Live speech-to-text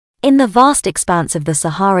In the vast expanse of the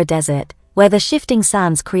Sahara Desert, where the shifting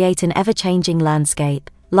sands create an ever-changing landscape,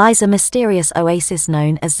 lies a mysterious oasis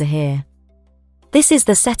known as Sahara. This is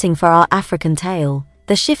the setting for our African tale,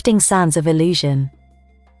 the shifting sands of illusion.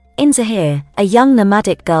 In Sahara, a young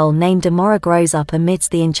nomadic girl named Amara grows up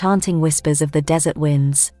amidst the enchanting whispers of the desert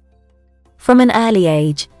winds. From an early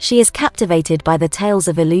age, she is captivated by the tales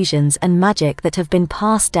of illusions and magic that have been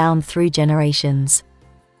passed down through generations.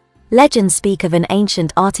 Legends speak of an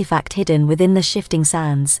ancient artifact hidden within the shifting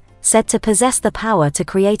sands, said to possess the power to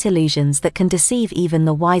create illusions that can deceive even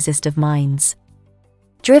the wisest of minds.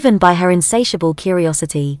 Driven by her insatiable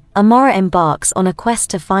curiosity, Amara embarks on a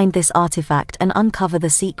quest to find this artifact and uncover the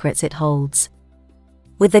secrets it holds.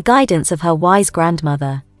 With the guidance of her wise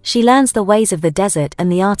grandmother, she learns the ways of the desert and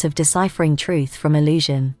the art of deciphering truth from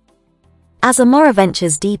illusion. As Amara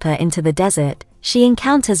ventures deeper into the desert, she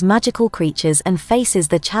encounters magical creatures and faces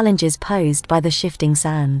the challenges posed by the shifting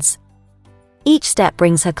sands. Each step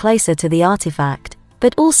brings her closer to the artifact,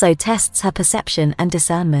 but also tests her perception and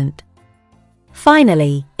discernment.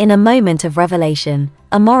 Finally, in a moment of revelation,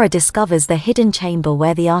 Amara discovers the hidden chamber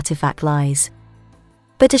where the artifact lies.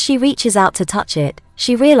 But as she reaches out to touch it,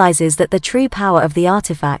 she realizes that the true power of the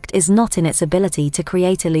artifact is not in its ability to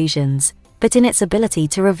create illusions, but in its ability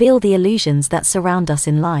to reveal the illusions that surround us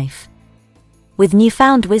in life. With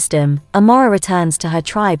newfound wisdom, Amara returns to her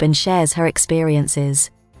tribe and shares her experiences.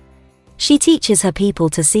 She teaches her people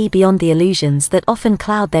to see beyond the illusions that often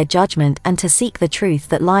cloud their judgment and to seek the truth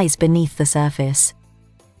that lies beneath the surface.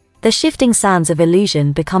 The shifting sands of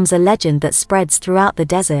illusion becomes a legend that spreads throughout the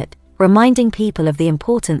desert, reminding people of the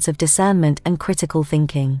importance of discernment and critical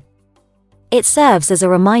thinking. It serves as a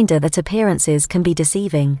reminder that appearances can be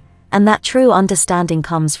deceiving, and that true understanding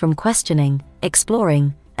comes from questioning,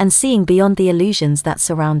 exploring, and seeing beyond the illusions that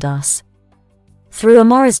surround us. Through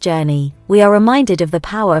Amara's journey, we are reminded of the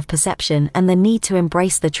power of perception and the need to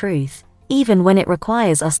embrace the truth, even when it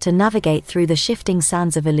requires us to navigate through the shifting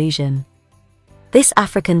sands of illusion. This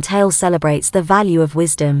African tale celebrates the value of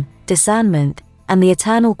wisdom, discernment, and the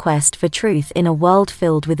eternal quest for truth in a world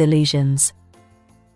filled with illusions.